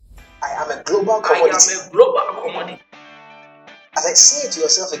a global commodity. I am a global commodity. As I say it to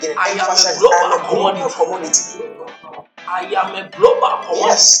yourself again and I am a emphasize, global I am a global commodity. commodity. I am a global commodity.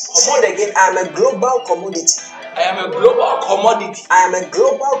 Yes, say it again. I am a global commodity. I am a global commodity. I am a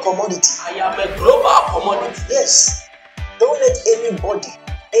global commodity. I am a global commodity. Yes. Don't let anybody,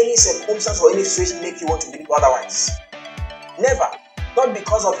 any circumstance or any situation make you want to believe otherwise. Never. Not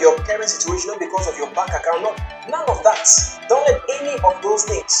because of your current situation, not because of your bank account, none of that. Don't let any of those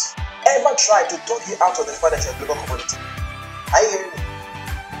things ever try to talk you out of the fact that you're a global commodity. Are you hearing me?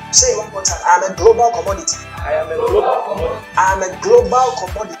 Say it one more time. I am a global commodity. I am a global commodity. I am a global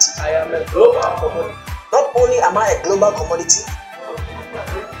commodity. I am a global commodity. Not only am I a global commodity,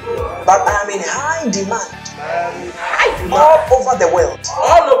 but I am in high demand all over the world.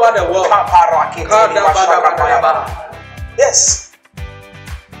 All over the world. Yes.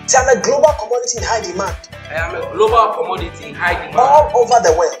 See, I'm a global commodity in high demand. I am a global commodity in high demand. All over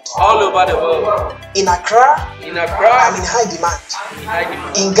the world. All over the world. In Accra, In Accra, I'm in high demand. in high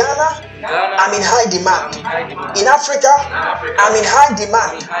demand. In Ghana, Ghana, I'm in high demand. in high demand. In Africa, I'm in high In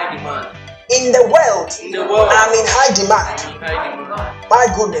demand. high demand. In the world, In the world, I'm in high demand. in high demand. My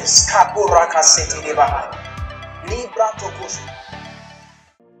goodness. Kaporaka City Libra Tokosu.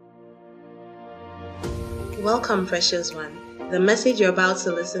 Welcome, precious one. The message you're about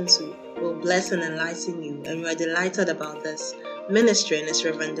to listen to will bless and enlighten you, and we are delighted about this. Ministering is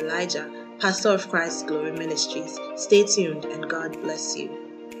Reverend Elijah, pastor of Christ's Glory Ministries. Stay tuned and God bless you.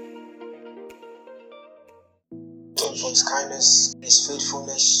 For his kindness, his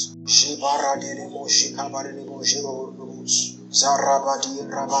faithfulness. Zarabadi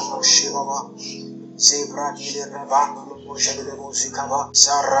Rabano Shibaba. Zebradile Rabano Mojele Mosicava.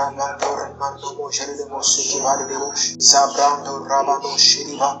 Zarabando Remando Mojele Mosicava de Bush. Zabrando Rabano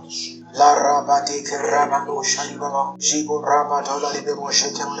Shiriva. La Rabade Rabano Shalibaba. Zibo Rabadola de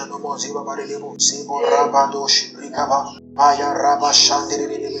Moshetem no Moziba Badebo. Zibo Rabado Shibricava. Aya Rabba Shandere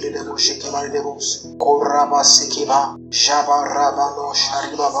de Moshikava de Bus. Koraba Sikiva. Jaba Rabano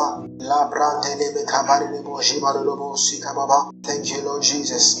Sharibaba. La Brande de Cabari de Mojiba de Lobo. Thank you, Lord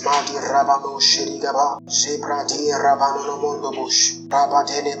Jesus. Madi Rabano Shirigaba. Zibradi Rabano Mondo Bush.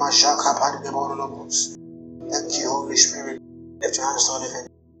 Rabadene Mashaka Padi de Borolobus. Thank you, Holy Spirit. Lift your hands to heaven.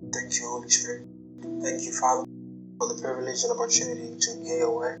 Thank you, Holy Spirit. Thank you, Father, for the privilege and opportunity to hear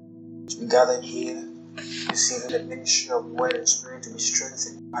your word, to be gathered here, to see the ministry of word and spirit, to be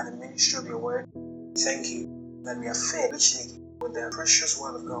strengthened by the ministry of your word. Thank you that we are fed richly with the precious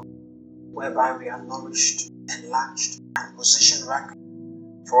word of God, whereby we are nourished, enlarged, and positioned rightly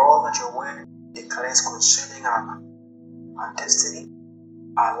for all that your word declares concerning our destiny,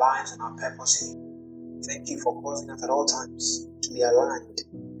 our lives, and our purpose in you. Thank you for causing us at all times to be aligned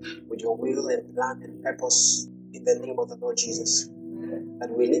with your will and plan and purpose in the name of the Lord Jesus. That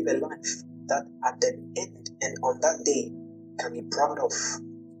we live a life that at the end and on that day can be proud of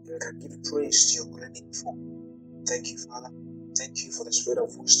and can give praise to your great name for. Thank you, Father. Thank you for the spirit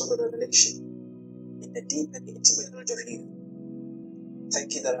of wisdom and revelation in the deep and intimate knowledge of you.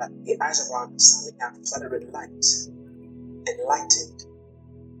 Thank you that the eyes of our understanding are flooded with light, enlightened,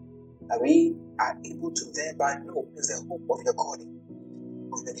 that we are able to thereby know is the hope of your calling,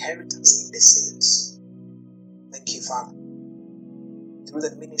 of the inheritance in the saints. Thank you, Father. Through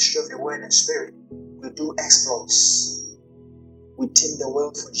the ministry of your word and spirit, we do exploits. We take the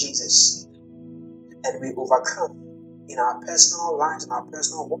world for Jesus, and we overcome in our personal lives and our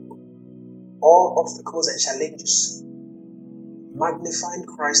personal walk all obstacles and challenges, magnifying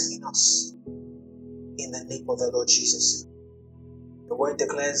Christ in us in the name of the Lord Jesus. The word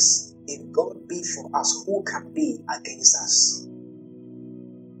declares, if God be for us, who can be against us?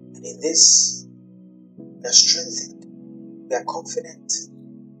 And in this, we are strengthened, we are confident,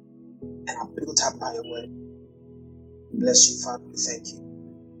 and are built up by your word. Bless you, Father. We thank you.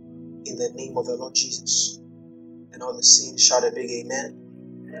 In the name of the Lord Jesus. And all the saints shout a big amen.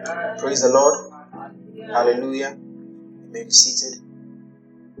 Praise the Lord. Hallelujah. You may be seated.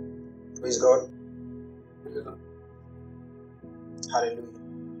 Praise God. Hallelujah.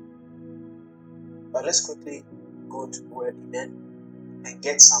 But let's quickly go to the word amen and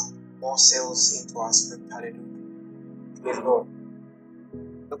get some more cells into our spirit. Hallelujah. Praise God.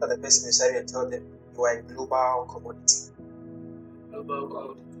 Look at the person beside you and tell them you are a global commodity. Global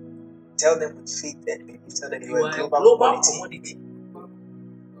commodity. Tell them with faith and belief. Tell them you are a global commodity.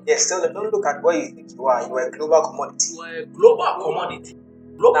 Yes, tell them, don't look at what you think you are. You are a global commodity. You are a global commodity.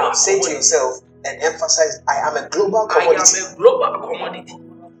 Now say to yourself and emphasize, I am a global commodity. I am a global commodity.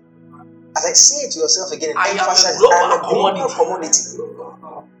 As I say it to yourself again and I emphasize, am a I am a global global commodity.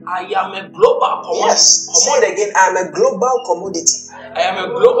 I am a global commodity. Yes. Say it again. I am a global commodity. I am a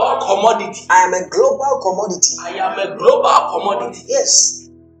global commodity. I am a global commodity. I am a global commodity. Yes.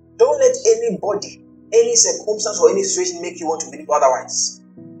 Don't let anybody, any circumstance or any situation make you want to believe otherwise.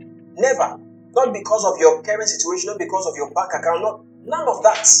 Never. Not because of your current situation, not because of your bank account, none of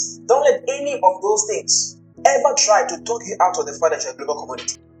that. Don't let any of those things ever try to talk you out of the fact that you're a global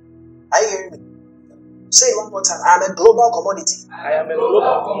commodity. Are you hearing me? Say it one more time. I am a global commodity. I am a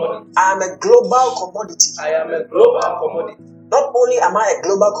global commodity. I am a global commodity. I am a global commodity. Not only am I a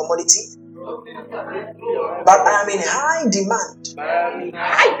global commodity, but I am in high demand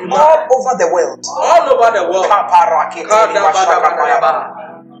all over the world. All over the world.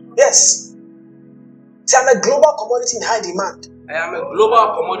 Yes. See, I'm a global commodity in high demand. I am a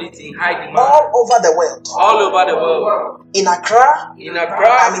global commodity in high demand. All over the world. All over the world. In Accra, In Accra,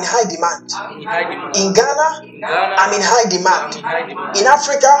 I'm in high demand. in high demand. In Ghana, In Ghana, I'm in high demand. I'm in high demand. In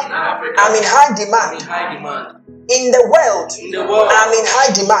Africa, I'm in high I'm in demand. high demand. In the world, In the world, I'm in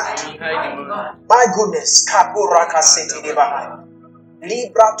high demand. I'm in high demand. My goodness. Kapuraka City Debahai.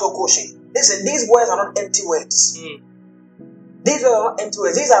 Libra Tokoshi. Listen, these words are not empty words. These are not empty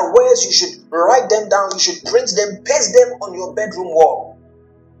words. These are words you should write them down. You should print them, paste them on your bedroom wall.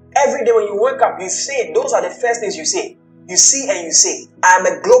 Every day when you wake up, you say, those are the first things you say. You see and you say, I am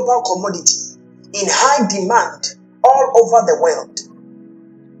a global commodity in high demand all over the world.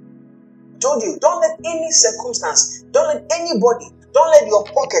 I told you, don't let any circumstance, don't let anybody, don't let your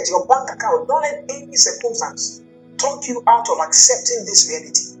pocket, your bank account, don't let any circumstance talk you out of accepting this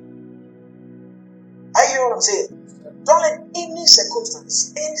reality. I hear what I'm saying. Don't let any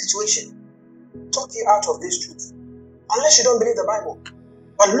circumstance, any situation talk you out of this truth. Unless you don't believe the Bible.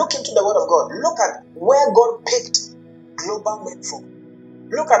 But look into the Word of God. Look at where God picked global men from.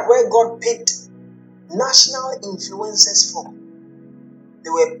 Look at where God picked national influencers from. They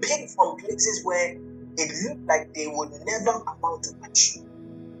were picked from places where it looked like they would never amount to much.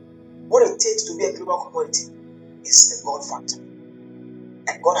 What it takes to be a global commodity is the God factor.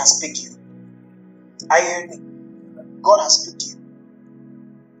 And God has picked you. Are you hearing me? God has picked you.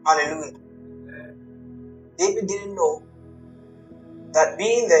 Hallelujah. David didn't know that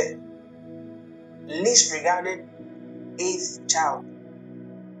being the least regarded eighth child,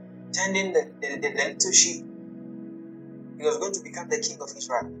 tending the little sheep, he was going to become the king of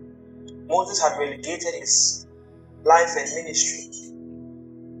Israel. Moses had relegated his life and ministry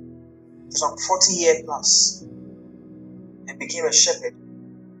to some 40 years plus and became a shepherd.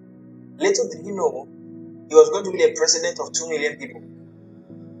 Little did he know he was going to be the president of 2 million people.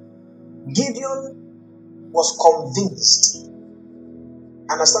 Gideon was convinced.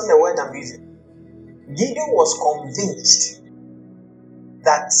 Understand the word I'm using. Gideon was convinced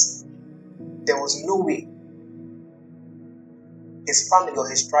that there was no way his family or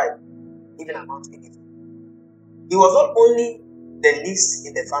his tribe even amount to anything. He was not only the least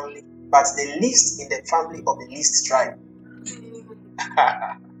in the family, but the least in the family of the least tribe.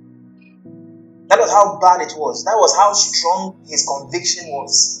 That was how bad it was. That was how strong his conviction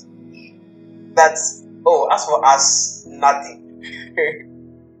was. That, oh, as for us, nothing.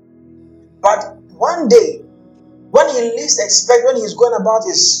 But one day, when he least expects, when he's going about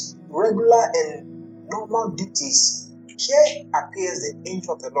his regular and normal duties, here appears the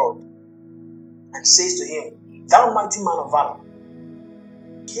angel of the Lord and says to him, "Thou mighty man of valor."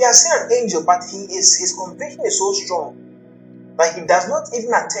 He has seen an angel, but his conviction is so strong that he does not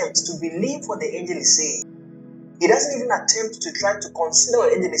even attempt to believe what the angel is saying. He doesn't even attempt to try to consider what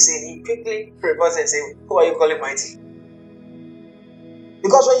the angel is saying. He quickly reverses and says, "Who are you calling mighty?"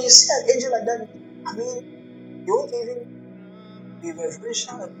 Because when you see an angel like that, you won't even be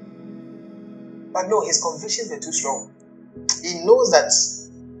reverential. But no, his convictions were too strong. He knows that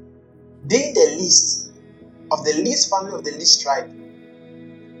being the least of the least family of the least tribe,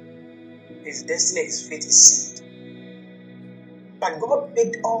 his destiny, his fate is sealed. But God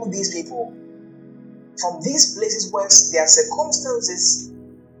picked all these people from these places where their circumstances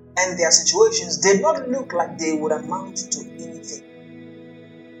and their situations did not look like they would amount to anything.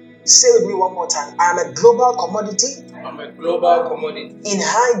 Say with me one more time. I am a global commodity. I'm a global commodity. In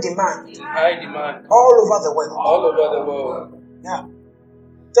high demand. In high demand. All over the world. All over the world. Yeah.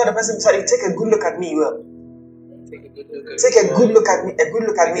 Tell the person beside you, take a good look at me. Well. Take a good look at Take me. a good look at me. A good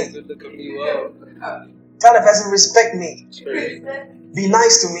look at Take a me. good look at me. Well. Tell the person, respect me. Spirit. Be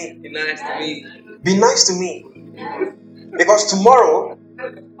nice to me. Be nice to me. Be nice to me. Because tomorrow,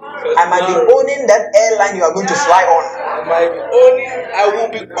 I might be owning that airline you are going to fly on. I will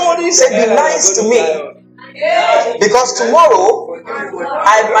be owning. Say, be nice to me. Because tomorrow,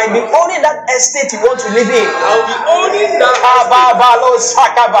 I might be owning that estate you want to live in. I'll be owning that. Kababalo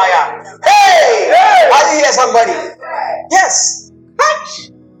Sakabaya. Hey! Are you here, somebody? Yes.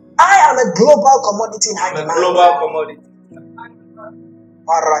 I am a global commodity in high I'm a demand. global commodity.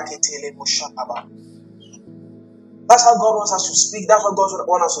 Parakitele Mushakaba. That's how God wants us to speak. That's how God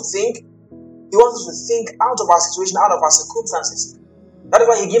wants us to think. He wants us to think out of our situation, out of our circumstances. That is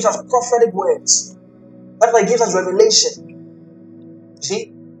why He gives us prophetic words. That's why He gives us revelation. You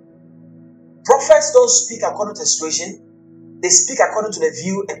see, prophets don't speak according to the situation. They speak according to the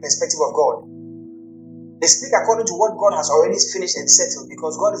view and perspective of God. They speak according to what God has already finished and settled,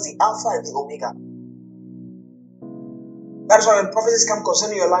 because God is the Alpha and the Omega. That's why when prophecies come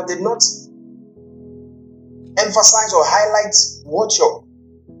concerning your life, they do not emphasize or highlight what your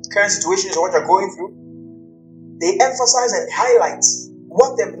current situation is or what you're going through. They emphasize and highlight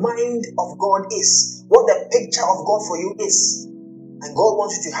what the mind of God is, what the picture of God for you is. And God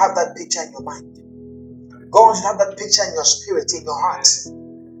wants you to have that picture in your mind. God wants you to have that picture in your spirit, in your heart.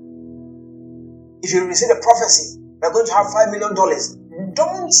 If you receive a prophecy, you're going to have $5 million.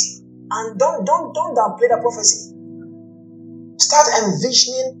 Don't downplay that prophecy. Start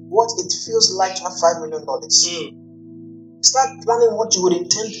envisioning what it feels like to have $5 million. Start planning what you would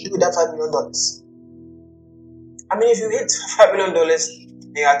intend to do with that $5 million. I mean, if you hit $5 million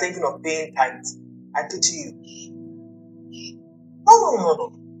and you are thinking of paying tithes, I pity you.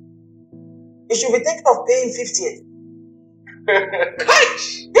 No. You should be thinking of paying 50th.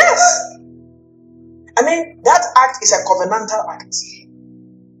 Yes. I mean, that act is a covenantal act.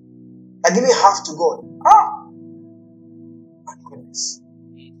 I give it half to God. My goodness.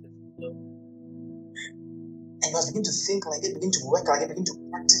 And you must begin to think like it, begin to work like it, begin to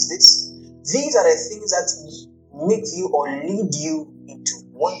practice this. These are the things that make you or lead you into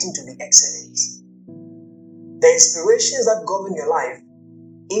wanting to be excellent. The inspirations that govern your life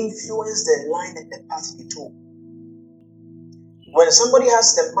influence the line and the path you took. When somebody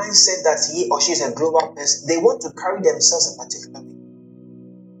has the mindset that he or she is a global person, they want to carry themselves a particular way.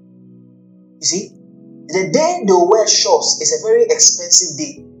 You see, the day they wear shorts is a very expensive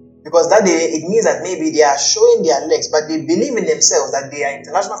day, because that day it means that maybe they are showing their legs, but they believe in themselves that they are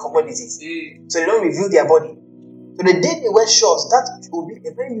international commodities, so they don't reveal their body. So the day they wear shorts, that will be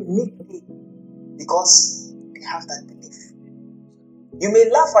a very unique day, because they have that belief. You may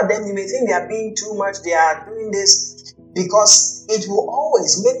laugh at them, you may think they are being too much, they are doing this, because it will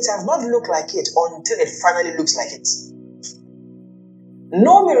always, many times, not look like it until it finally looks like it.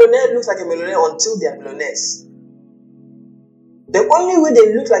 No millionaire looks like a millionaire until they are millionaires. The only way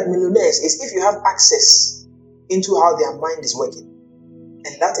they look like millionaires is if you have access into how their mind is working.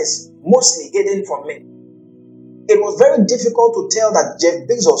 And that is mostly hidden from men. It was very difficult to tell that Jeff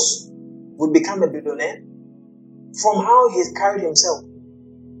Bezos would become a billionaire from how he carried himself,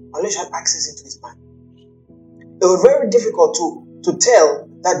 unless you had access into his mind. It was very difficult to tell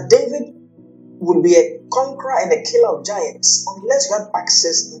that David would be a conqueror and a killer of giants unless you had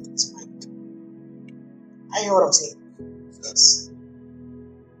access into his mind. I hear what I'm saying? Yes.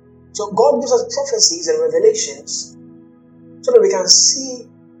 So God gives us prophecies and revelations so that we can see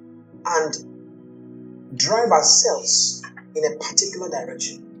and drive ourselves in a particular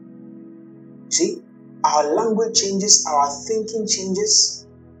direction. See, our language changes, our thinking changes,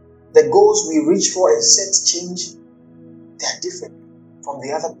 the goals we reach for and set change. They are different from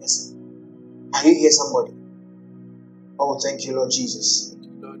the other person. Are you here, somebody? Oh, thank you, Lord Jesus.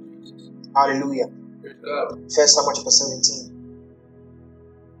 Hallelujah. First Samuel chapter 17.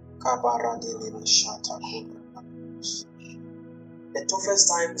 The toughest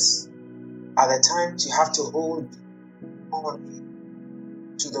times are the times you have to hold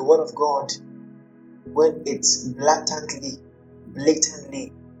on to the word of God when it's blatantly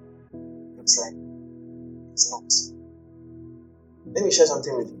looks like it's not. Let me share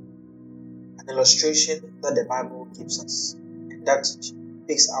something with you. An illustration that the Bible gives us, and that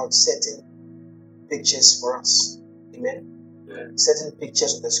picks out certain pictures for us. Amen. Certain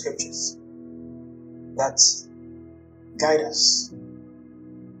pictures of the scriptures that guide us.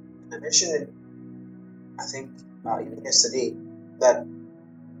 And I mentioned it, I think, even yesterday, that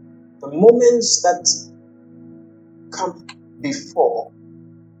the moments that come before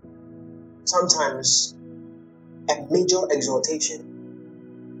sometimes a major exaltation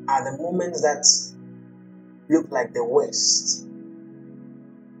are the moments that look like the worst.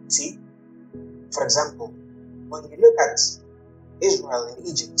 See, for example, when you look at Israel in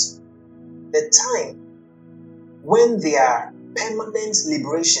Egypt, the time when their permanent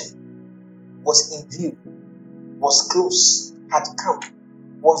liberation was in view, was close, had come,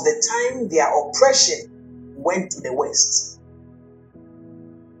 was the time their oppression went to the west.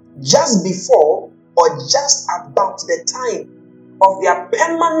 Just before or just about the time of their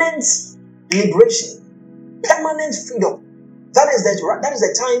permanent liberation, permanent freedom. That is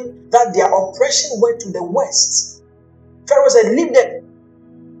the time that their oppression went to the west. Pharaoh said, leave them.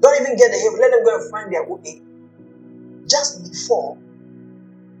 Don't even get the help. Let them go and find their own aid. Just before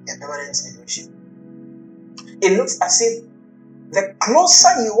their permanent liberation. It looks as if the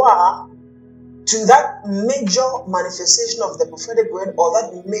closer you are to that major manifestation of the prophetic word or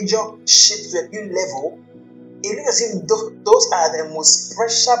that major shift to a new level, it looks as if those are the most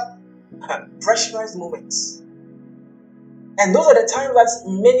pressurized moments. And those are the times that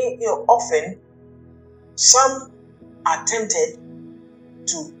many, often, some are tempted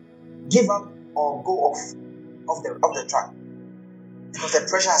to give up or go off the track. Because the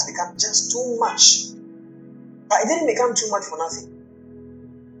pressure has become just too much. But it didn't become too much for nothing.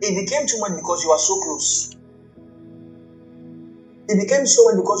 It became too much because you are so close. It became so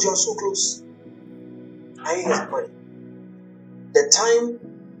much because you are so close. Are you getting money? The time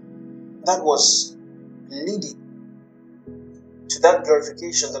that was leading to that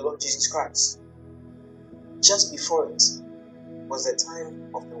glorification of the Lord Jesus Christ, just before it was the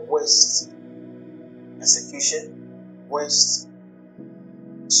time of the worst persecution, worst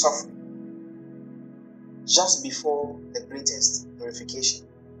suffering. Just before the greatest glorification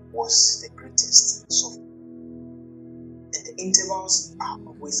was the greatest suffering. And the intervals are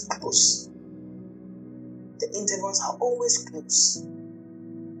always close. The intervals are always close.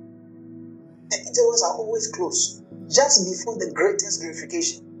 The intervals are always close. Just before the greatest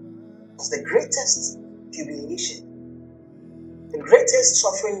glorification was the greatest humiliation. The greatest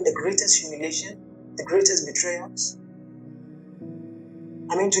suffering, the greatest humiliation, the greatest betrayals.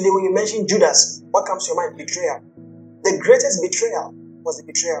 I mean, today when you mention Judas, what comes to your mind? Betrayal. The greatest betrayal was the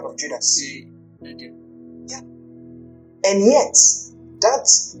betrayal of Judas. Yeah. And yet, that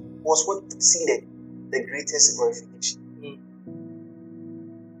was what preceded the greatest glorification.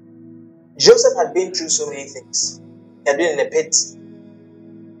 Joseph had been through so many things. He had been in a pit,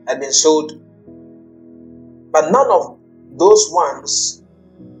 had been sold. But none of those ones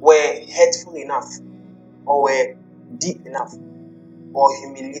were hurtful enough, or were deep enough, or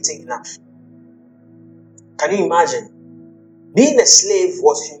humiliating enough. Can you imagine? Being a slave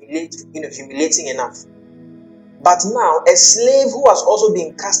was humiliating enough. But now, a slave who has also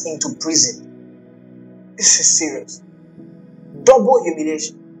been cast into prison. This is serious. Double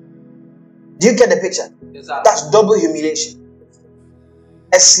humiliation. Do you get the picture? Exactly. That's double humiliation.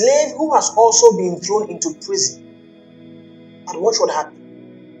 A slave who has also been thrown into prison. And what would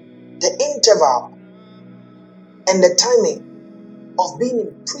happen? The interval and the timing of being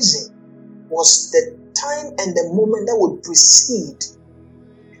in prison was the time and the moment that would precede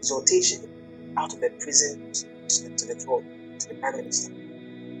exaltation out of the prison to the throne, to the prime minister.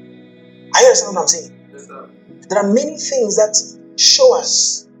 Are you understand what I'm saying? Yes, sir. There are many things that show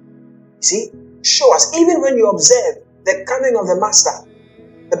us. Show us. Even when you observe the coming of the master,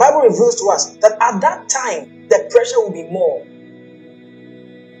 the Bible reveals to us that at that time, the pressure will be more.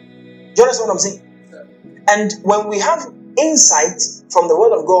 Do you understand what I'm saying? Yes, and when we have insight from the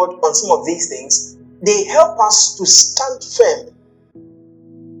Word of God on some of these things, they help us to stand firm.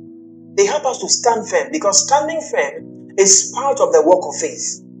 They help us to stand firm, because standing firm is part of the walk of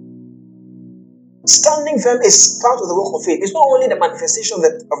faith. Standing firm is part of the walk of faith. It's not only the manifestation of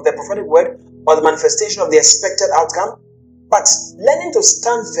the prophetic word or the manifestation of the expected outcome, but learning to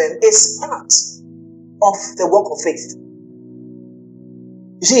stand firm is part of the walk of faith.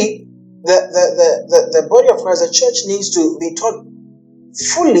 You see, the body of Christ, the church, needs to be taught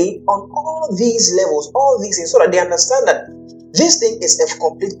fully on all these levels, all these things, so that they understand that this thing is a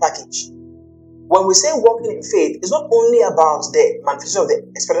complete package. When we say walking in faith, it's not only about the manifestation of the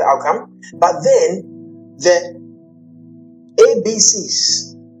expected outcome, but then the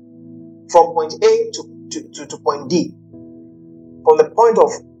ABCs from point A to point D, from the point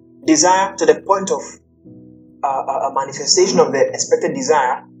of desire to the point of a manifestation of the expected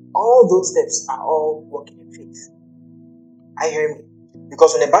desire. All those steps are all walking in faith. I hear me?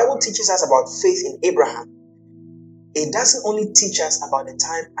 Because when the Bible teaches us about faith in Abraham, it doesn't only teach us about the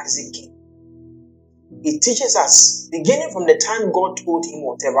time Isaac came. It teaches us, beginning from the time God told him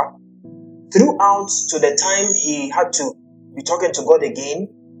whatever, throughout to the time he had to be talking to God again,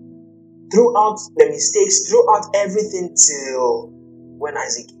 throughout the mistakes, throughout everything till when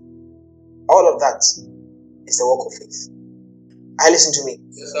Isaac came. All of that is the walk of faith. Listen to me.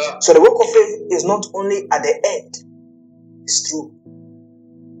 Yes, sir. So the walk of faith is not only at the end, it's through.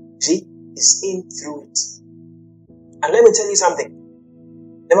 See, it's in through it. And let me tell you something.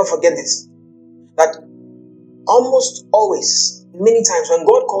 Never forget this. That Almost always, many times when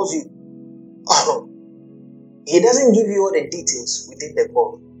God calls you, He doesn't give you all the details within the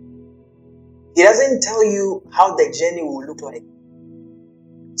call. He doesn't tell you how the journey will look like.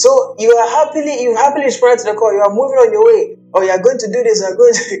 So you've happily spread to the call, you are moving on your way, or you are going to do this, you are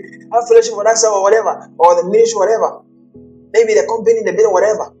going to have fellowship with us or whatever, or the ministry, whatever. Maybe the company, the building,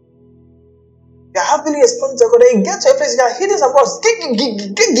 whatever. You are happily responding to the call, then you get to a place, you are hitting some balls,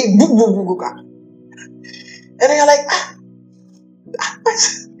 and then you're like,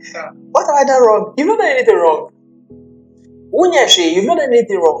 what have I done wrong? You've not done anything wrong. You've not done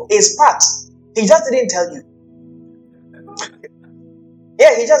anything wrong. It's part. He just didn't tell you.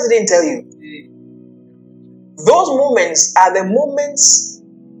 Yeah, he just didn't tell you. Those moments are the moments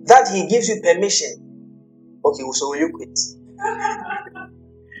that he gives you permission. Okay, so will you quit?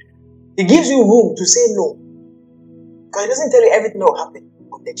 He gives you room to say no. Because he doesn't tell you everything that will happen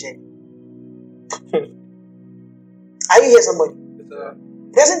on the journey. Are you here, somebody?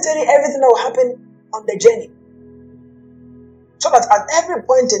 He doesn't tell you everything that will happen on the journey. So that at every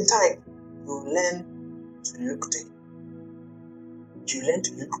point in time, you learn to look to him. You learn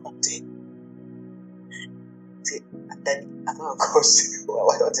to look up to him. Say, and then I'm not cross.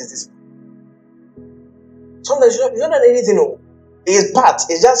 What is this? Sometimes you don't know anything. No. It's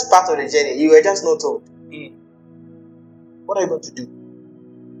just part of the journey. You were just not told. What are you going to do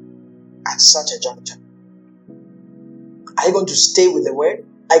at such a juncture? Are you going to stay with the word?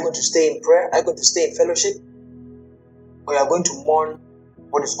 Are you going to stay in prayer? Are you going to stay in fellowship? Or you are going to mourn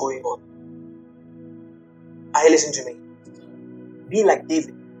what is going on? Are you listening to me? Be like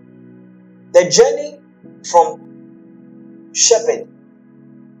David. The journey from shepherd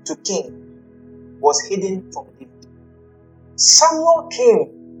to king was hidden from David. Samuel came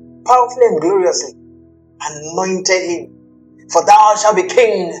powerfully and gloriously, anointed him, for thou shalt be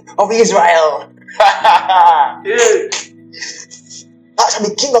king of Israel. Thou shalt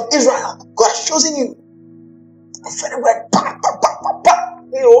be king of Israel. God has chosen you. Prophetic word.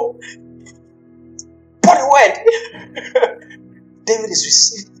 Body word. David is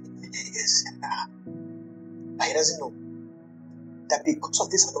receiving. Yes. But he doesn't know that because of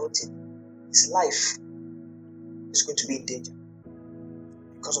this anointing, his life is going to be in danger.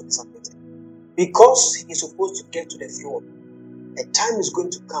 Because of this anointing. Because he's supposed to get to the throne, a time is going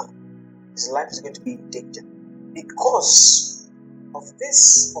to come, his life is going to be in danger. Because of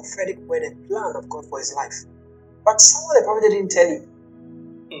this prophetic word and plan of God for his life. But someone the prophet didn't tell you.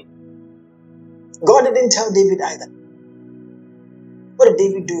 God didn't tell David either. What did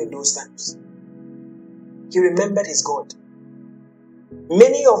David do in those times? He remembered his God.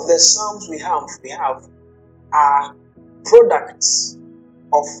 Many of the psalms we have are products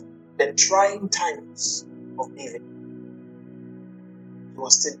of the trying times of David. He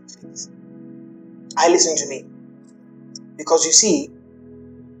was still in faith. I listen to me. Because you see,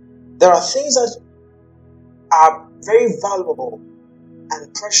 there are things that are very valuable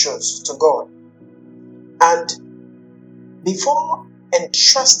and precious to God. And before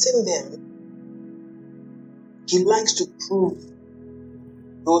entrusting them, he likes to prove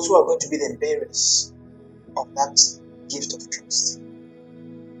those who are going to be the bearers of that gift of trust.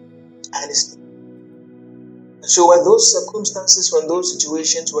 I listen. So when those circumstances, when those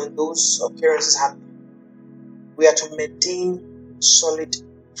situations, when those occurrences happen, we are to maintain solid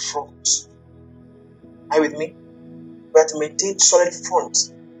front. Are you with me? We are to maintain solid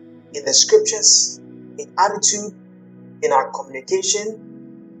front in the scriptures, in attitude, in our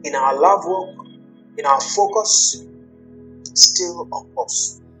communication, in our love walk, in our focus, still on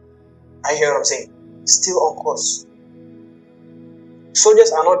course. I hear what I'm saying? Still on course.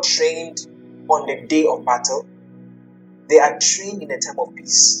 Soldiers are not trained on the day of battle. They are trained in a time of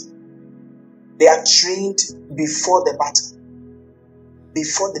peace. They are trained before the battle.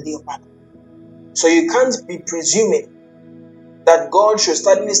 Before the day of battle. So you can't be presuming that God should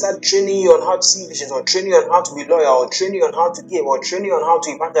suddenly start training you on how to see visions, or training you on how to be loyal, or training you on how to give, or training you on how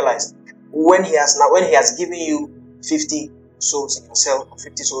to evangelize when he has given you 50 souls in your cell, or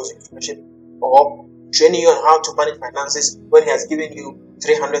 50 souls in your fellowship, or training you on how to manage finances when he has given you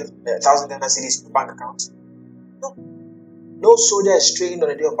 300,000 Ghana cedis in your bank account. No soldier is trained on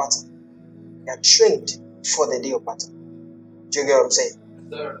the day of battle. They are trained for the day of battle. Do you get what I'm saying?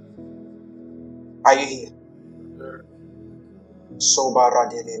 Sir. Are you here? Sir.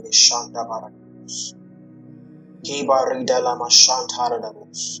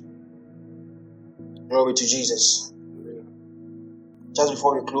 Glory to Jesus. Just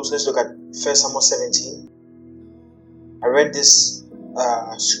before we close, let's look at 1 Samuel 17. I read this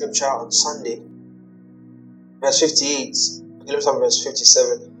scripture on Sunday. Verse 58. Okay, let's have verse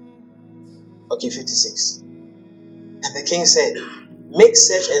 57. Okay, 56. And the king said, make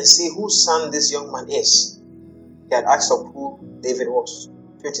search and see whose son this young man is. He had asked of who David was.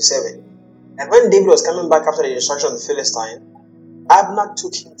 27. And when David was coming back after the destruction of the Philistine, Abner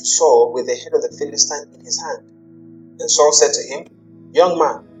took him to Saul with the head of the Philistine in his hand. And Saul said to him, young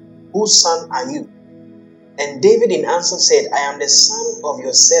man, whose son are you? And David in answer said, I am the son of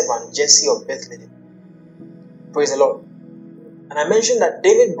your servant Jesse of Bethlehem. Praise the Lord. And I mentioned that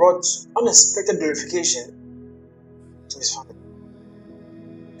David brought unexpected glorification to his family,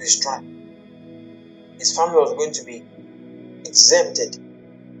 to his tribe. His family was going to be exempted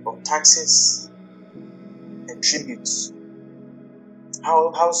from taxes and tributes.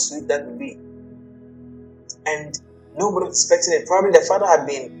 How sweet that would be. And nobody was expecting it. Probably the father had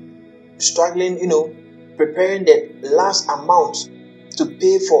been struggling, preparing the last amount to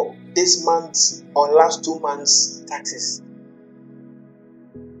pay for this month's or last 2 months' taxes.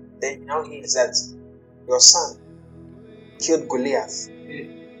 Then now he hears that your son killed Goliath.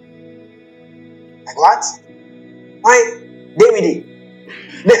 Like what? Why? David.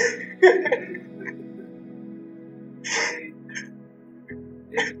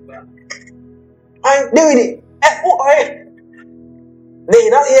 Why? David. Then he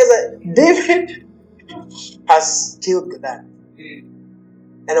now hears that David has killed Goliath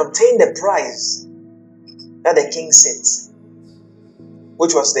and obtained the prize that the king set,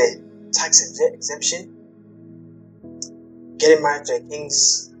 which was the tax exemption, getting married to a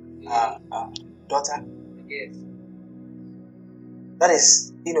king's daughter. Yes. That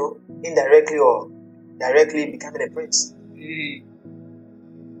is, indirectly or directly becoming a prince.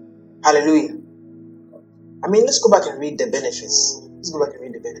 Hallelujah. Let's go back and read the benefits.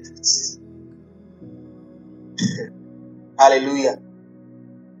 Hallelujah.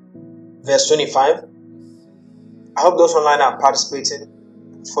 Verse 25. I hope those online are participating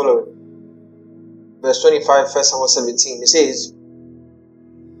and following. Verse 25, 1 Samuel 17. It says,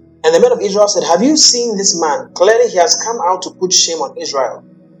 and the men of Israel said, have you seen this man? Clearly he has come out to put shame on Israel.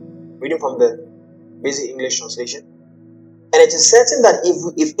 Reading from the Basic English translation. And it is certain that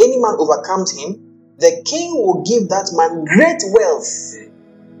if any man overcomes him, the king will give that man great wealth.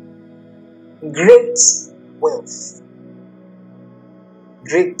 Great wealth.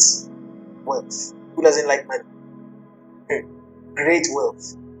 Great wealth. Who doesn't like money? Great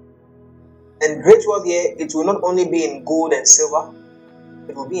wealth. And great wealth here, it will not only be in gold and silver,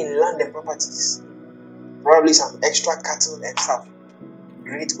 it will be in land and properties. Probably some extra cattle and stuff.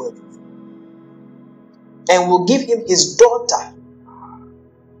 Great wealth. And will give him his daughter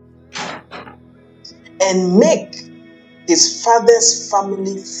and make his father's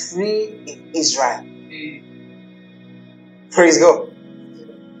family free in Israel. Praise God.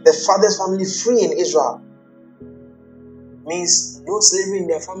 The father's family free in Israel means no slavery in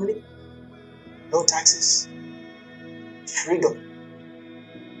their family, no taxes, freedom.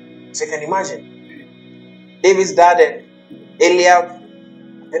 So you can imagine David's dad and Eliab,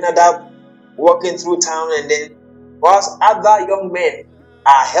 Abinadab walking through town, and then whilst other young men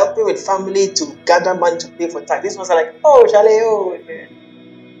are helping with family to gather money to pay for tax, these ones are like, oh, Charlie, oh,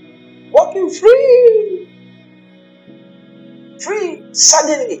 walking free.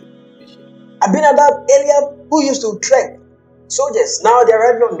 Suddenly, Abinadab, Eliab, who used to trek soldiers, now they're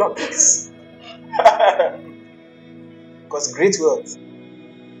riding on donkeys. Because great wealth.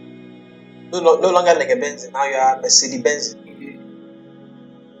 No longer like a Benz, now you are Mercedes Benz.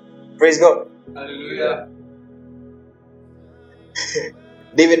 Praise God. Hallelujah.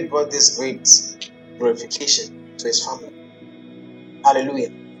 David brought this great glorification to his family.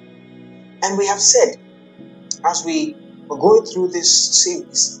 Hallelujah. And we have said, as we were going through this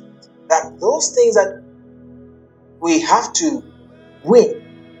series, that those things that we have to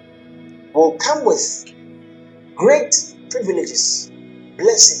win will come with great privileges,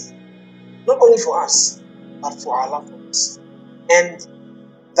 blessing, not only for us, but for our loved ones. And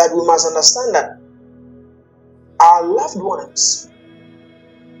that we must understand that our loved ones,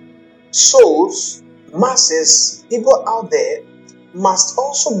 souls, masses, people out there, must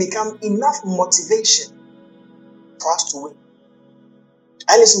also become enough motivation for us to win.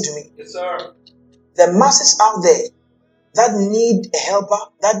 And listen to me. Yes, sir. The masses out there that need a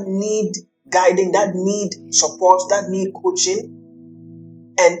helper, that need guiding, that need support, that need coaching,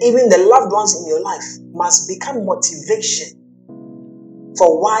 and even the loved ones in your life must become motivation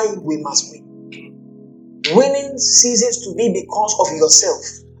for why we must win. Winning ceases to be because of yourself,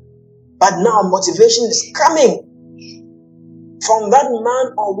 but now motivation is coming from that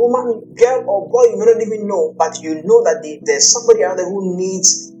man or woman, girl or boy you may not even know, but you know that there's somebody out there who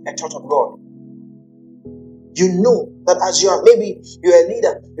needs a touch of God. You know That as you are, maybe you are a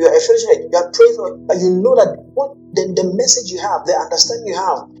leader, you are a fellowship, you are praying for, but you know that what the message you have, the understanding you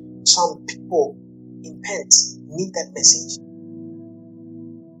have, some people in pens need that message.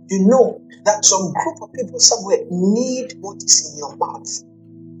 You know that some group of people somewhere need what is in your mouth,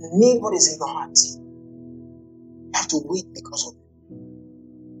 need what is in your heart. You have to wait because of it.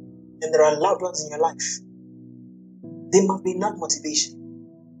 And there are loved ones in your life. They must be enough motivation.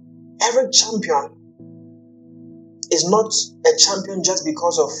 Every champion is not a champion just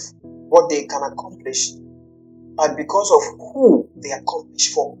because of what they can accomplish, but because of who they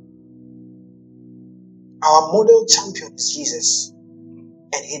accomplish for. Our model champion is Jesus,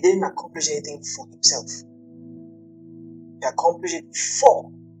 and he didn't accomplish anything for himself. He accomplished it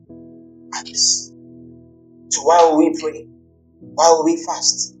for others. So why will we pray? Why will we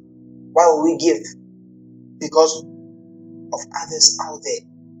fast? Why will we give? Because of others out there.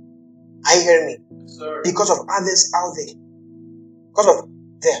 Are you hearing me? Sir. Because of others out there. Because of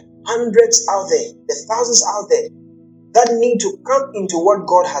the hundreds out there, the thousands out there that need to come into what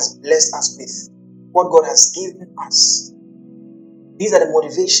God has blessed us with, what God has given us. These are the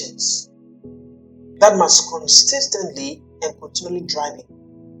motivations that must consistently and continually drive you.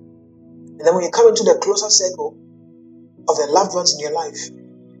 And then when you come into the closer circle of the loved ones in your life,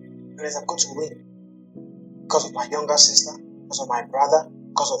 you realize I've got to win. Because of my younger sister, because of my brother,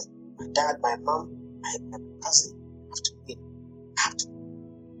 because of my dad, my mom, my cousin, I have to win. I have to.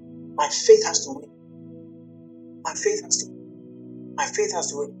 My faith has to win. My faith has to win. My faith has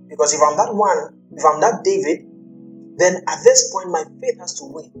to win. Because if I'm that one, if I'm that David, then at this point my faith has to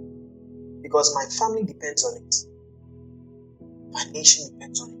win. Because my family depends on it. My nation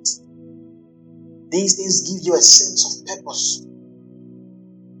depends on it. These things give you a sense of purpose.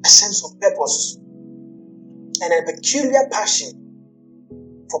 A sense of purpose. And a peculiar passion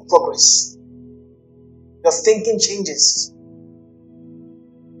for progress. Your thinking changes.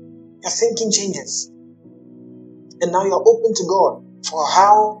 Your thinking changes. And now you're open to God for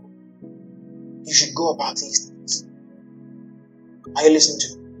how you should go about these things. Are you listening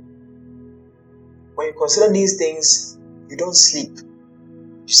to me? When you consider these things, you don't sleep.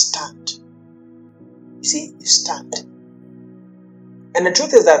 You stand. You see, you stand. And the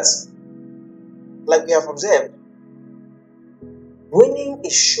truth is that, like we have observed, winning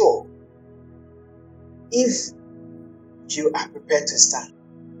is sure if you are prepared to stand.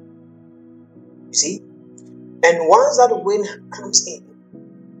 You see? And once that win comes in,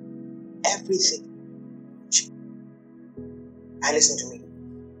 everything changes. Now listen to me.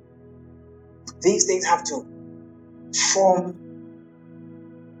 These things have to form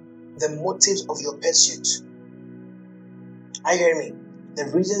the motives of your pursuit. Are you hearing me? The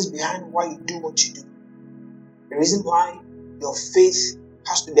reasons behind why you do what you do. The reason why your faith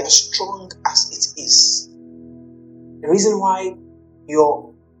has to be as strong as it is. The reason why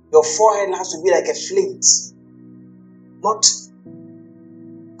your forehead has to be like a flint, not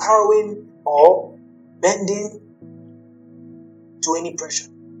harrowing or bending to any pressure.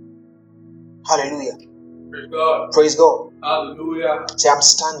 Hallelujah. Praise God. Praise God. Hallelujah. Say, I'm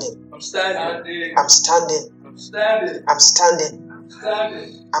standing. I'm standing. I'm standing. I'm standing. I'm standing. I'm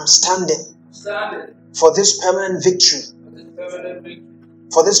standing. I'm standing I'm standing. for this permanent victory. For this permanent victory.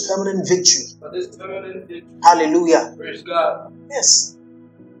 For this permanent victory. For this permanent victory. Hallelujah. Praise God. Yes.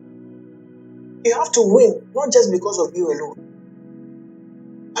 You have to win, not just because of you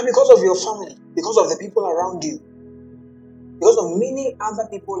alone, but because of your family, because of the people around you, because of many other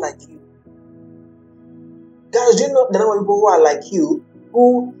people like you. Guys, do you know the number of people who are like you,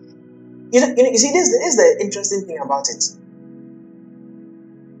 who, you see, this is the interesting thing about it.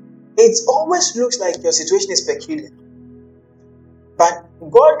 It always looks like your situation is peculiar. But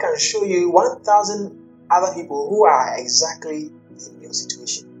God can show you 1,000 other people who are exactly in your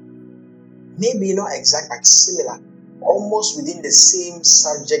situation. Maybe not exact, but similar. Almost within the same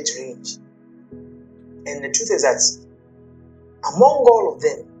subject range. And the truth is that among all of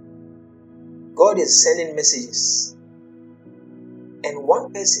them, God is sending messages. And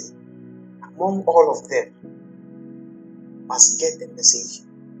one person among all of them must get the message,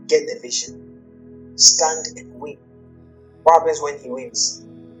 get the vision, stand and win. What happens when he wins?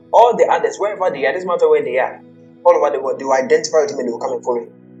 All the others, wherever they are, doesn't matter where they are, all over the world, they will identify with him and they will come and follow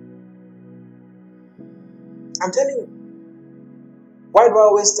him. I'm telling you. Why do I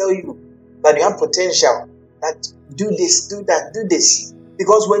always tell you that you have potential? That do this, do that, do this.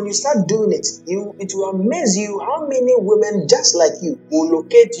 Because when you start doing it, it will amaze you how many women just like you will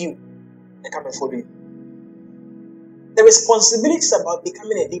locate you and come and follow you. The responsibility is about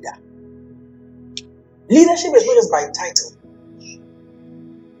becoming a leader. Leadership is not just by title.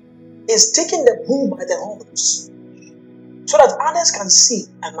 It's taking the bull by the horns. so that others can see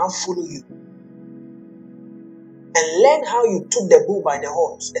and now follow you and learn how you took the bull by the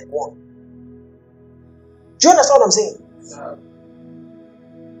horns and won. Do you understand what I'm saying? Sir.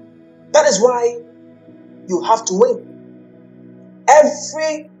 That is why you have to win.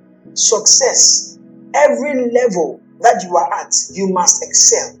 Every success, every level that you are at, you must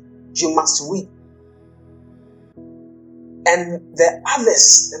excel. You must win. And the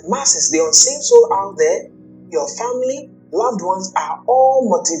others, the masses, the unsaved soul out there, your family, loved ones are all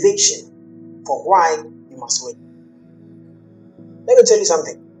motivation for why you must win. Let me tell you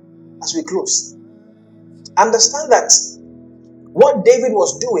something as we close. Understand that what David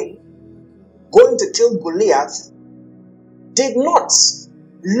was doing, going to kill Goliath, did not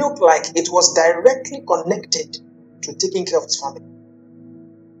look like it was directly connected to taking care of his family.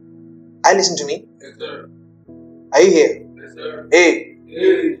 Are you listening to me? Yes, sir. Are you here? Yes, sir. Hey.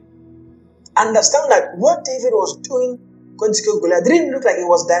 Hey. Understand that what David was doing, going to kill Goliath, didn't look like it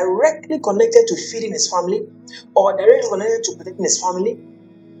was directly connected to feeding his family or directly connected to protecting his family.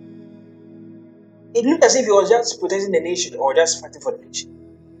 It looked as if he was just protecting the nation or just fighting for the nation.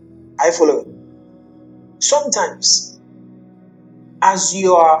 Are you following? Sometimes, as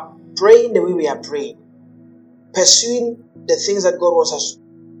you are praying the way we are praying, pursuing the things that God wants us to,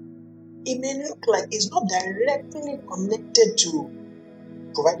 it may look like it's not directly connected to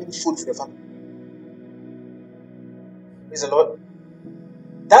providing food for the family. Praise the Lord.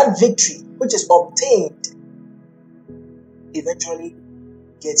 That victory, which is obtained, eventually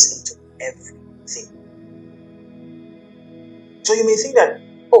gets into everything. So you may think that,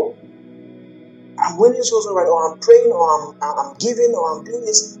 oh, I'm winning souls, right, or I'm praying, or I'm giving, or I'm doing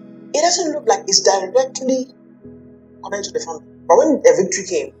this. It doesn't look like it's directly connected to the family. But when the victory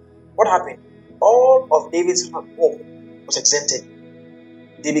came, what happened? All of David's home was exempted.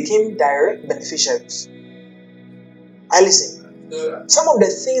 They became direct beneficiaries. I listen. Sir. Some of the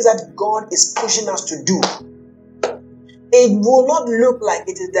things that God is pushing us to do, it will not look like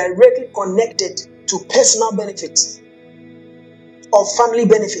it is directly connected to personal benefits or family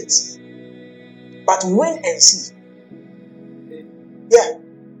benefits. But win and see. Yeah.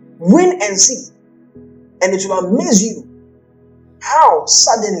 Win and see. And it will amaze you how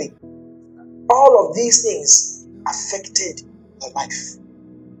suddenly all of these things affected your life,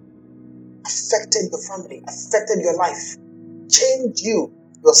 affected your family, affected your life, changed you,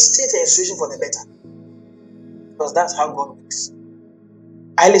 your state and situation for the better. Because that's how God works.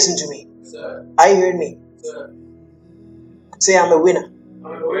 I listen to me. Sir. Are you hearing me? Sir. Say I'm a winner.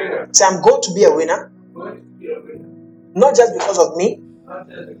 I'm a winner. Say I'm going to be a winner, I'm going to be a winner. not just because of me, Not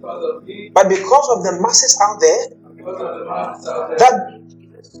just because of me, but because of the masses out there but because of the masses out there. that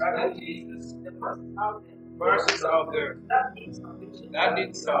That Jesus. The masses out there. That needs salvation. That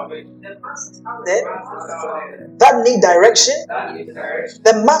needs salvation. The masses out there. Masses out there. that need direction, That needs direction.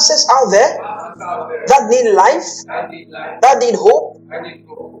 the masses out there Masses out there. that need life, That need life. that need hope, I need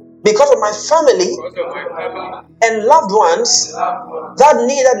hope. because of my family Because of my family. and loved ones Loved ones. that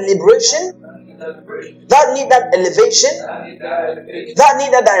need that liberation, That need that liberation. that need that elevation, That need that elevation. that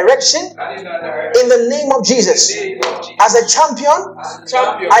need that direction. That need that direction. In the name of Jesus, as a champion, As a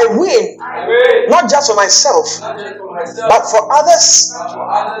champion, I win, I win. not just for myself, Not just for myself, but for others but for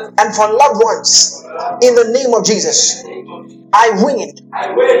others. and for loved ones. In the name of Jesus, I win, I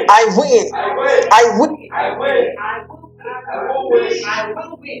win. I win, I win. I win. I win. I will win. I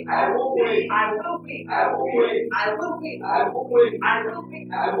will win. I will win. I will win. I will win. I will win. I will win. I will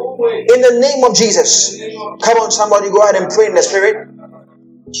win. I will win. In the name of Jesus. Come on, somebody, go ahead and pray in the Spirit.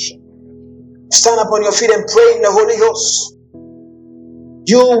 Stand up on your feet and pray in the Holy Ghost.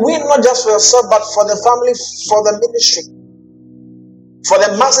 You will win not just for yourself, but for the family, for the ministry, for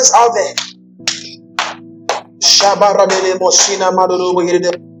the masses out there. Shabarabele Moshina Maduro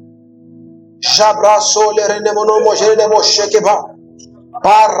Hiride. Jabra Sole Renemono Mojere Moshekeba.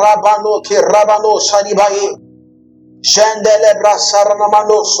 Barabano Kirabano Sanibaye. Jandelebra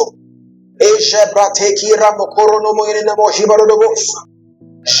Saranamanoso. Ejebra Tekira Mokorono Moirene Mojibarodobos.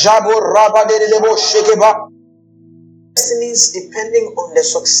 Jabo Rabade Moshekeba. Destinies depending on the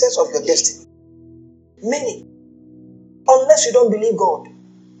success of your destiny. Many. Unless you don't believe God.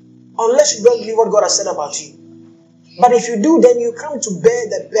 Unless you don't believe what God has said about you. But if you do, then you come to bear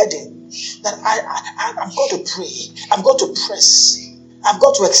the burden that I've got to pray. I've got to press. I've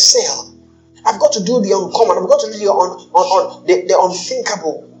got to excel. I've got to do the uncommon. I've got to do the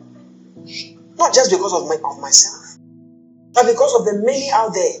unthinkable. Not just because of myself, but because of the many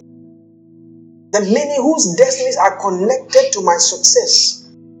out there. The many whose destinies are connected to my success.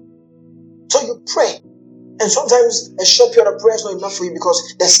 So you pray And sometimes a short period of prayer is not enough for you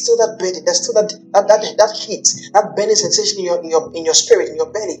because there's still that burden, there's still that heat, that burning sensation in your spirit, in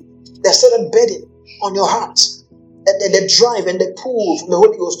your belly. There's still that burden on your heart. The drive and the pull from the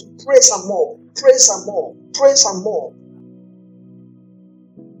Holy Ghost to pray some more, pray some more, pray some more.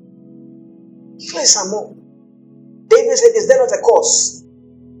 Pray some more. David said, is there not a cause?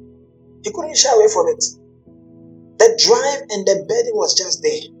 He couldn't shy away from it. The drive and the burden was just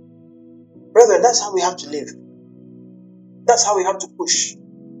there. Brethren, that's how we have to live. That's how we have to push.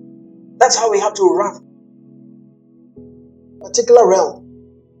 That's how we have to run. A particular realm.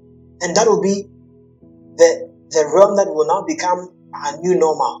 And that will be the realm that will now become our new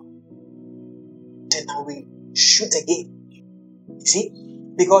normal. Then now we shoot again. You see?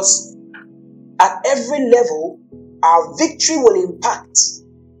 Because at every level, our victory will impact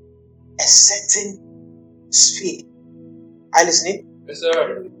a certain sphere. Are you listening? Yes,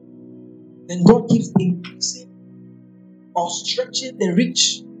 sir. Then God keeps increasing or stretching the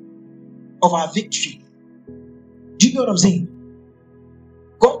reach of our victory. Do you know what I'm saying?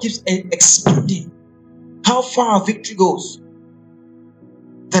 God keeps expanding how far our victory goes,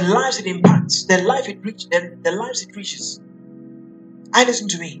 the lives it impacts, the lives it reaches. I listen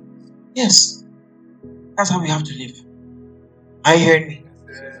to me. Yes, that's how we have to live. Are you hearing me?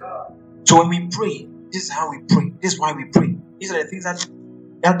 So when we pray, this is how we pray. This is why we pray. These are the things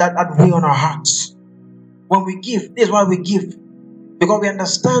that weigh on our hearts. When we give, this is why we give. Because we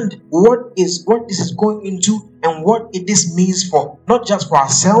understand what this is going into and what this means for, not just for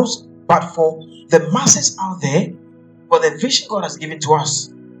ourselves, but for the masses out there, for the vision God has given to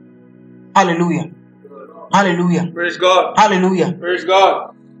us. Hallelujah. Hallelujah. Praise God. Hallelujah. Praise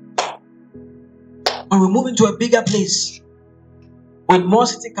God. When we move into a bigger place, with more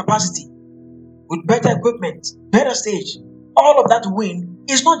seating capacity, with better equipment, better stage, all of that win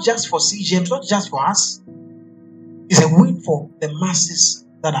is not just for CGM, it's not just for us. It's a win for the masses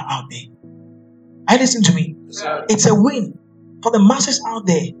that are out there. Listen to me. Yes, sir. It's a win for the masses out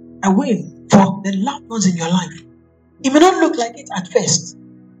there. A win for the loved ones in your life. It may not look like it at first.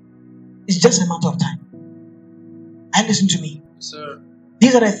 It's just a matter of time. Listen to me. Yes, sir.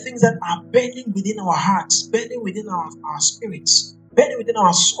 These are the things that are burning within our hearts, burning within our spirits, burning within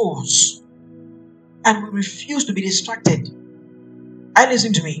our souls. And we refuse to be distracted.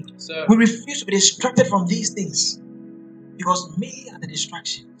 Listen to me. Yes, sir. We refuse to be distracted from these things. Because many are the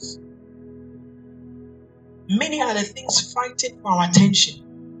distractions. Many are the things fighting for our attention,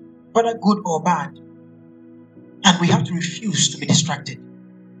 whether good or bad. And we have to refuse to be distracted.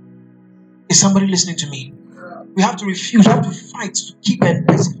 Is somebody listening to me? We have to refuse, we have to fight to keep and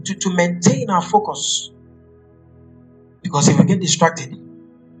to maintain our focus. Because if we get distracted,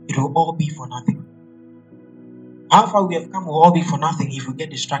 it will all be for nothing. How far we have come will all be for nothing if we get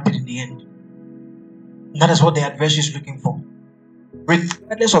distracted in the end. And that is what the adversary is looking for.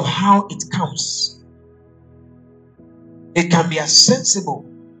 Regardless of how it comes, it can be as sensible,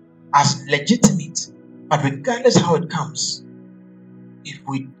 as legitimate, but regardless how it comes, if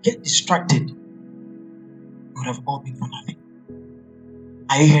we get distracted, it would have all been for nothing.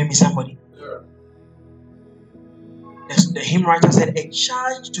 Are you hearing me, somebody? Yeah. The hymn writer said, a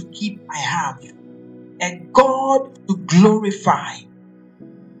charge to keep I have, a God to glorify.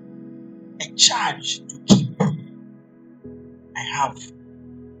 A charge to keep I have,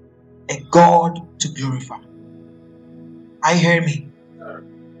 a God to glorify. Are you hearing me?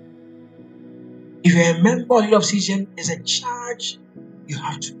 If you're a member of CGM, there's a charge you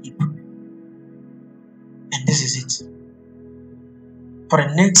have to keep. And this is it. For the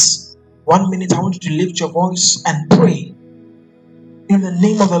next 1 minute, I want you to lift your voice and pray in the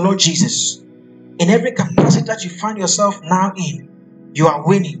name of the Lord Jesus. In every capacity that you find yourself now in, you are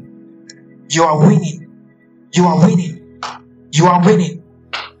winning. You are winning. You are winning. You are winning.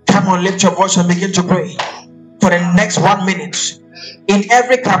 Come on, lift your voice and begin to pray. For the next 1 minute, in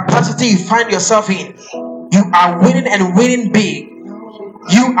every capacity you find yourself in, you are winning and winning big.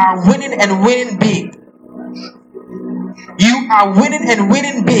 You are winning and winning big. You are winning and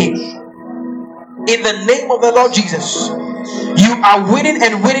winning big. In the name of the Lord Jesus, you are winning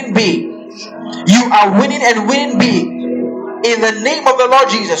and winning big. You are winning and winning big. In the name of the Lord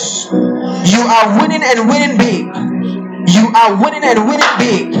Jesus, you are winning and winning big. You are winning and winning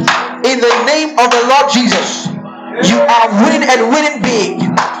big. In the name of the Lord Jesus, you are winning and winning big.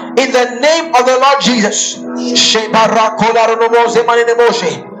 In the name of the Lord Jesus.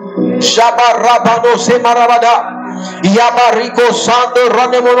 Shabarabano Semarabada Yabariko Sando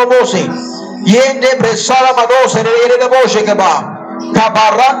Ranemonomose Yende Besara Madose de Boshikaba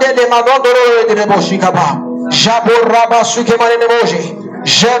Kabarande de Madondoro de Boshikaba Jaboraba Sukemane Moje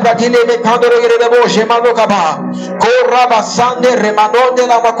Jebradile me kandoro yere boje manokaba. Koraba sande remanonde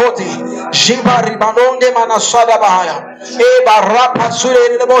la makoti. Jiba ribanonde manasada bahaya. E barapa sure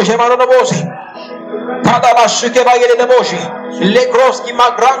yere boje manonobosi. Kadabashuke bagere de boshi. Le groski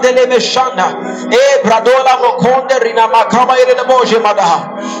magrande le meshanda. E bradola mokonde rina makama yere de boje madaha.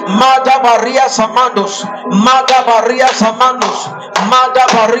 Mada Maria Samandos. Mada Maria Samandos. Mada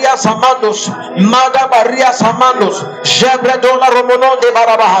Maria Samandos. Mada Maria Samandos. Jebredola romonon de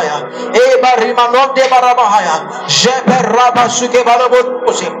barabahaya. E barimanon de barabahaya. Jeber rabasuke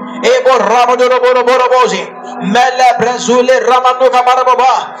barabosi. E borrabo de roborobosi. Mele brezule ramanuka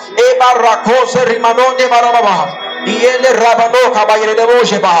barababa. E barrakose rimanon de barababa. Iele rabanoka bayere de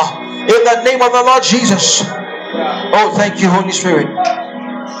boje baha. In the name of the Lord Jesus. Oh, thank you, Holy Spirit.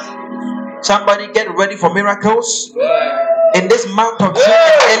 Somebody get ready for miracles in this month of June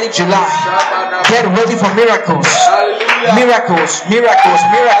and early July. Get ready for miracles. Miracles, miracles,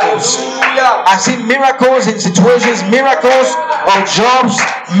 miracles. I see miracles in situations, miracles of jobs,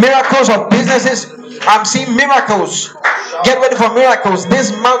 miracles of businesses. I'm seeing miracles. Get ready for miracles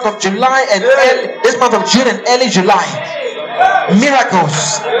this month of July and this month of June and early July.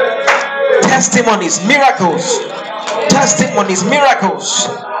 Miracles, testimonies, miracles, testimonies, miracles.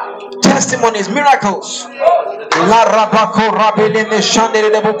 Testimonies, miracles. In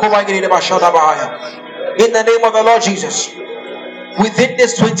the name of the Lord Jesus, within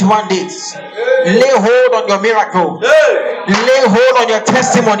these 21 days, lay hold on your miracle. Lay hold on your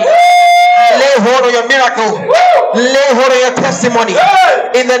testimony. Lay hold on your miracle. Lay hold on your testimony.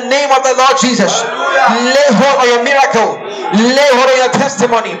 In the name of the Lord Jesus, lay hold on your miracle. Lay hold on your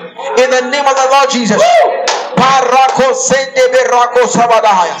testimony. In the name of the Lord Jesus.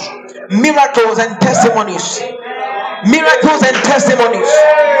 Miracles and testimonies. Miracles and testimonies.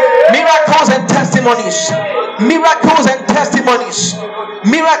 Miracles and testimonies. Miracles and testimonies.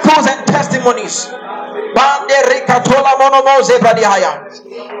 Miracles and testimonies. Bande rikatola monomoze bradihaya.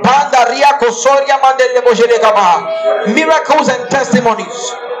 Banda riako soria mandele bojele kaba. Miracles and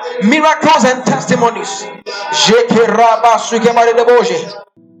testimonies. Miracles and testimonies. Jekeraba sukemare de boje.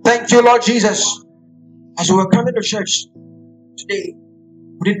 Thank you, Lord Jesus. As we were coming to church today,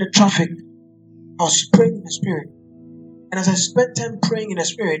 within the traffic, I was praying in the Spirit. And as I spent time praying in the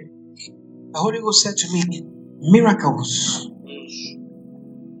Spirit, the Holy Ghost said to me, miracles.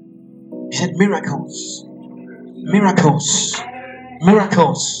 He said, miracles. Miracles.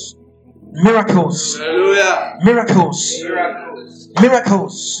 Miracles. Miracles. Hallelujah. Miracles.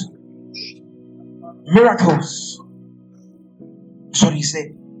 Miracles. Miracles. That's what he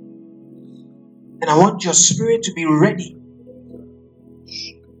said. And I want your spirit to be ready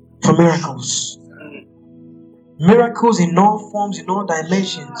for miracles. Miracles in all forms, in all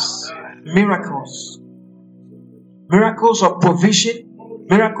dimensions. Miracles. Miracles of provision.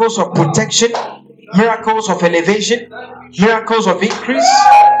 Miracles of protection. Miracles of elevation. Miracles of increase.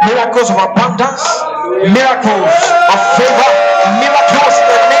 Miracles of abundance. Miracles of favor. Miracles in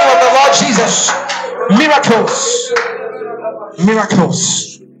the name of the Lord Jesus. Miracles.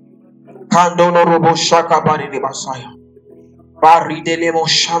 Miracles. Kandolo robo shaka bari de basaya. Bari de lemo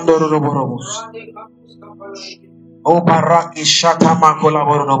shandoro robo robos. O baraki shata makola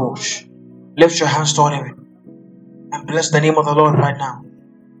borobosh. Lift your hands toward heaven and bless the name of the Lord right now.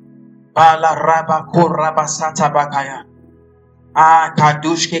 Bala raba koraba sata bakaya. Ah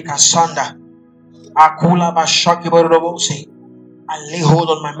kadushke kasanda. Akula bashaki borobose. I lay hold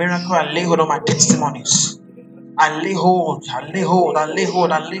on my miracle. I lay hold on my testimonies. I lay hold. I lay hold. I lay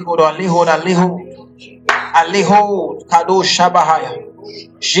hold. I lay hold. I lay hold. I lay hold. I lay hold. Kado shabahaya.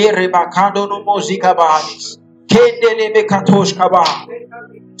 Jereba kado no mozika bahadis. Kendele bekatosh kabaha.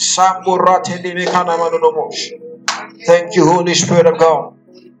 Thank you, Holy Spirit of God.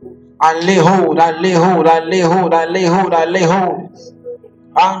 I lay hold, I lay hold, I lay hold, I lay hold, I lay hold.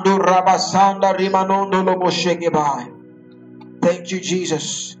 Andu rabasanda rimanondo loboshege bai. Thank you,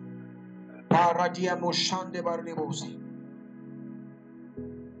 Jesus. Paradia moshande barribosi.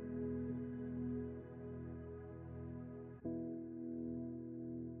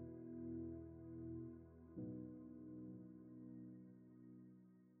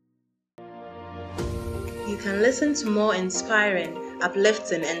 You can listen to more inspiring,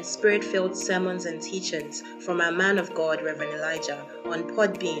 uplifting, and spirit-filled sermons and teachings from our man of God, Reverend Elijah, on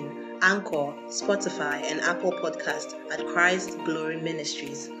Podbean, Anchor, Spotify, and Apple Podcast at Christ Glory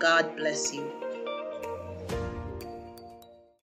Ministries. God bless you.